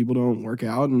mistakes and people don't work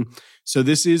out. And so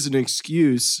this is an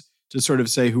excuse to sort of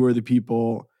say, who are the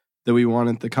people that we want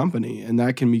at the company? And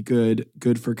that can be good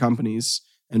for companies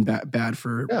and bad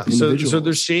for individuals. So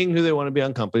they're seeing who they want to be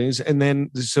on companies. And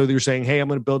then, so they're saying, hey, I'm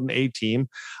going to build an A team.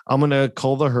 I'm going to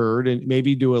cull the herd and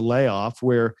maybe do a layoff,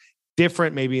 where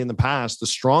different, maybe in the past, the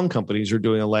strong companies are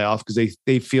doing a layoff because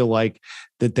they feel like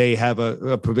that they have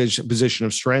a position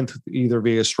of strength, either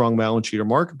via a strong balance sheet or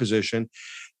market position.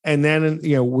 And then,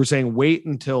 we're saying wait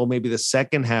until maybe the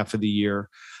second half of the year.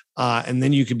 And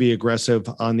then you could be aggressive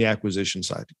on the acquisition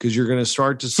side, because you're going to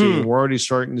start to see, we're already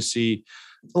starting to see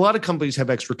a lot of companies have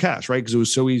extra cash, right? Because it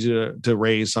was so easy to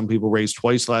raise. Some people raised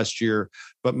twice last year,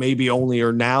 but maybe only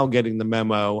are now getting the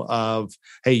memo of,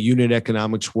 hey, unit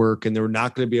economics work, and they're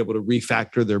not going to be able to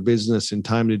refactor their business in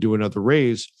time to do another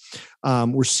raise.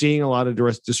 We're seeing a lot of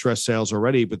distressed sales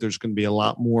already, but there's going to be a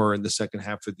lot more in the second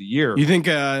half of the year. You think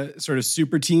sort of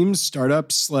super teams,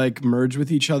 startups like merge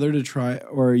with each other to try,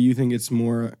 or you think it's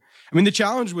more... I mean, the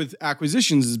challenge with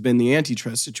acquisitions has been the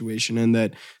antitrust situation, and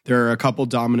that there are a couple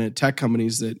dominant tech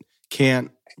companies that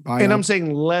can't buy. And I'm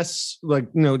saying less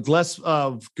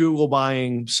of Google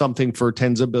buying something for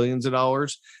tens of billions of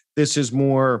dollars. This is a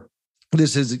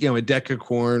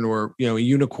decacorn or a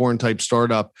unicorn type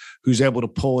startup who's able to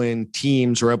pull in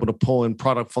teams or able to pull in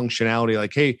product functionality.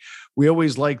 Like, hey, we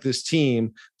always like this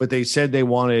team, but they said they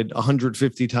wanted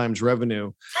 150 times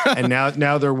revenue, and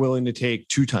now they're willing to take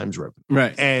 2 times revenue,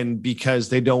 right? And because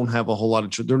they don't have a whole lot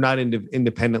of, they're not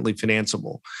independently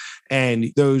financeable,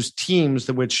 and those teams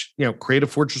that which create a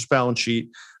fortress balance sheet,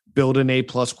 build an A+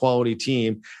 quality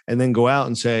team, and then go out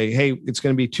and say, hey, it's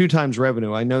going to be 2 times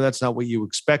revenue. I know that's not what you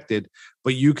expected,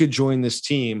 but you could join this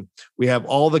team. We have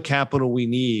all the capital we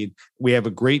need. We have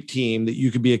a great team that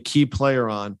you could be a key player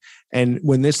on. And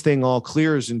when this thing all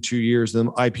clears in 2 years, the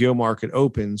IPO market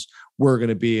opens, we're going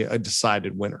to be a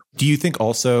decided winner. Do you think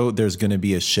also there's going to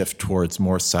be a shift towards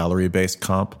more salary-based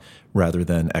comp rather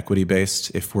than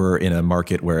equity-based, if we're in a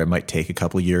market where it might take a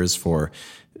couple of years for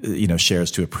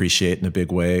shares to appreciate in a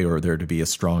big way, or there to be a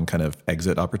strong kind of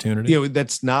exit opportunity?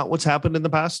 That's not what's happened in the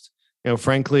past.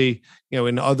 Frankly,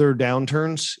 in other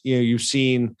downturns, you've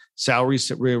seen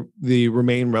salaries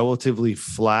remain relatively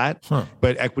flat,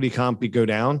 but equity comp go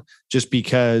down just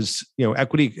because,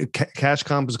 equity cash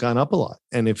comp has gone up a lot.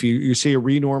 And if you see a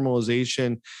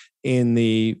renormalization in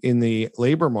the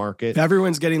labor market, if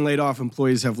everyone's getting laid off,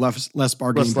 employees have less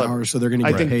bargaining power, so they're going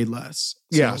to get paid less.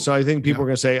 So I think people are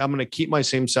going to say, I'm going to keep my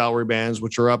same salary bands,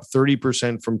 which are up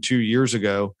 30% from 2 years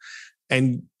ago.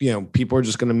 And, people are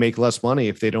just going to make less money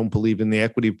if they don't believe in the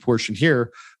equity portion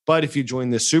here. But if you join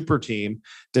this super team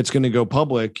that's going to go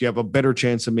public, you have a better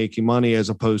chance of making money as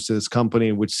opposed to this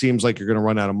company, which seems like you're going to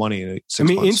run out of money in 6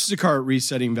 months. Instacart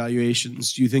resetting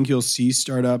valuations. Do you think you'll see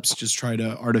startups just try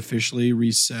to artificially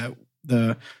reset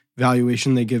the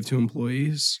valuation they give to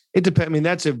employees? It depends.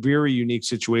 That's a very unique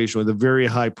situation with a very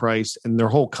high price, and their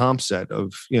whole comp set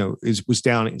of, was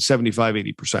down 75,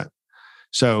 80%.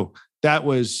 So that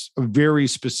was a very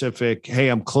specific, hey,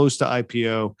 I'm close to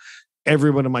IPO.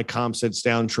 Everyone in my comp set's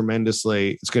down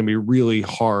tremendously. It's going to be really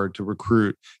hard to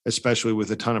recruit, especially with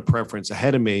a ton of preference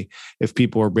ahead of me if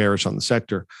people are bearish on the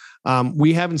sector.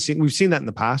 We've seen that in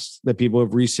the past, that people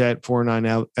have reset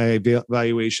 409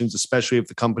 valuations, especially if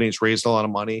the company has raised a lot of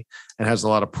money and has a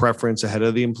lot of preference ahead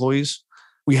of the employees.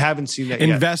 We haven't seen that yet.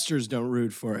 Investors don't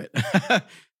root for it.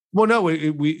 Well, no,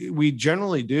 we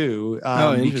generally do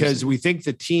because we think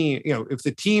the team, if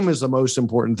the team is the most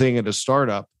important thing at a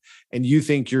startup, and you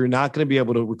think you're not going to be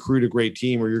able to recruit a great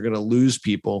team, or you're going to lose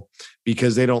people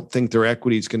because they don't think their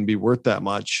equity is going to be worth that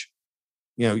much,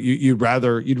 you'd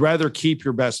rather keep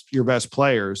your best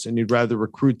players, and you'd rather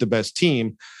recruit the best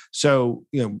team. So,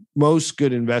 most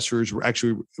good investors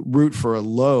actually root for a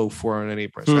low 409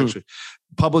 price. Actually,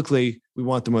 publicly, we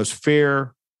want the most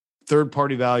fair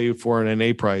third-party value for an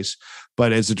NA price.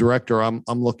 But as a director, I'm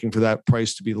looking for that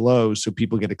price to be low so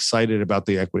people get excited about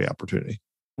the equity opportunity.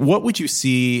 What would you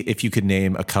see if you could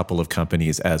name a couple of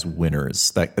companies as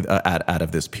winners that out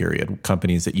of this period?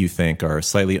 Companies that you think are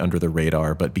slightly under the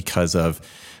radar, but because of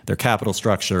their capital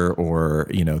structure or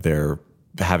they're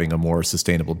having a more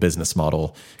sustainable business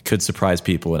model, could surprise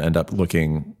people and end up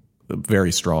looking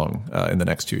very strong in the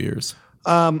next 2 years.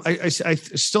 I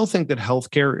still think that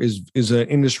healthcare is an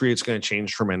industry that's going to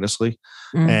change tremendously,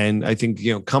 and I think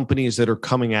companies that are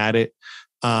coming at it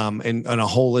and a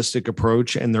holistic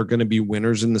approach, and they're going to be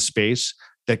winners in the space.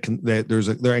 They're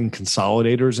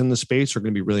consolidators in the space are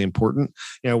going to be really important.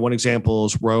 One example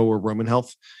is Roman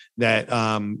Health that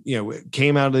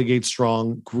came out of the gate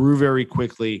strong, grew very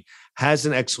quickly, has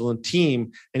an excellent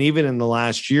team, and even in the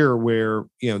last year where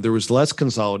there was less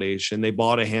consolidation, they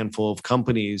bought a handful of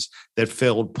companies that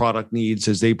filled product needs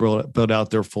as they built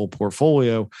out their full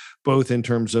portfolio, both in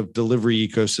terms of delivery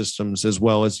ecosystems as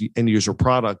well as end user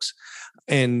products.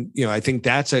 And I think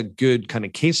that's a good kind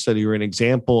of case study or an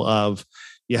example of,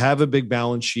 you have a big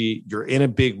balance sheet, you're in a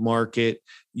big market,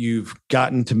 you've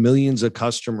gotten to millions of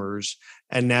customers,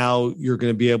 and now you're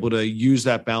going to be able to use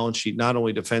that balance sheet not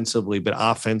only defensively but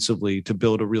offensively to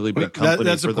build a really big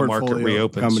company for the market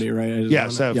reopens. Company, right?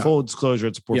 Full disclosure,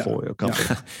 it's a portfolio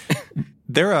company.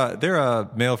 They're a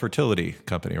male fertility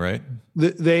company, right?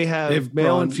 They have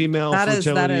male and female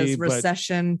fertility. That is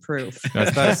recession proof. I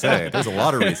was about to say, there's a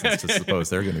lot of reasons to suppose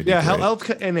they're going to be. Yeah,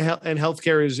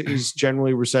 healthcare is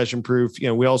generally recession proof.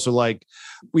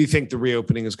 We think the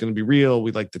reopening is going to be real.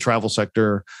 We like the travel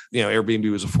sector.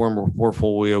 Airbnb was a former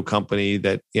portfolio company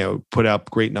that put up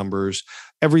great numbers.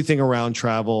 Everything around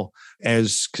travel,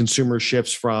 as consumer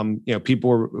shifts from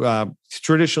people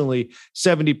traditionally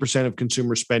 70% of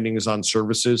consumer spending is on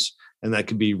services, and that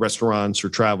could be restaurants or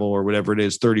travel or whatever it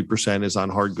is. 30% is on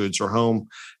hard goods or home.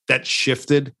 That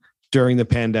shifted during the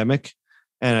pandemic,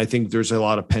 and I think there's a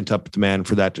lot of pent up demand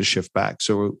for that to shift back.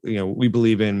 So we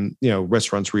believe in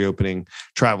restaurants reopening,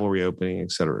 travel reopening,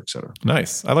 et cetera, et cetera.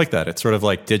 Nice. I like that. It's sort of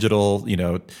like digital,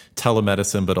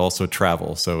 telemedicine, but also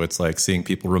travel. So it's like seeing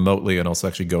people remotely and also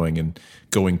actually going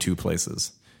to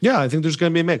places. Yeah, I think there's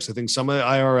going to be a mix. I think some of the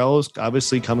IRL is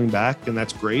obviously coming back, and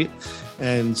that's great.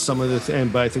 And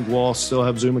but I think we'll all still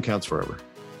have Zoom accounts forever.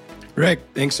 Rick,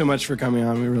 thanks so much for coming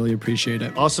on. We really appreciate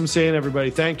it. Awesome seeing everybody.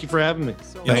 Thank you for having me.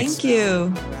 Thank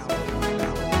you.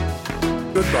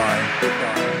 Goodbye.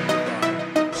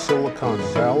 Silicon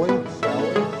Valley.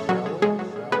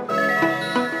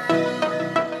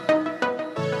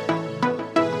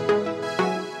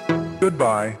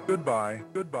 Goodbye.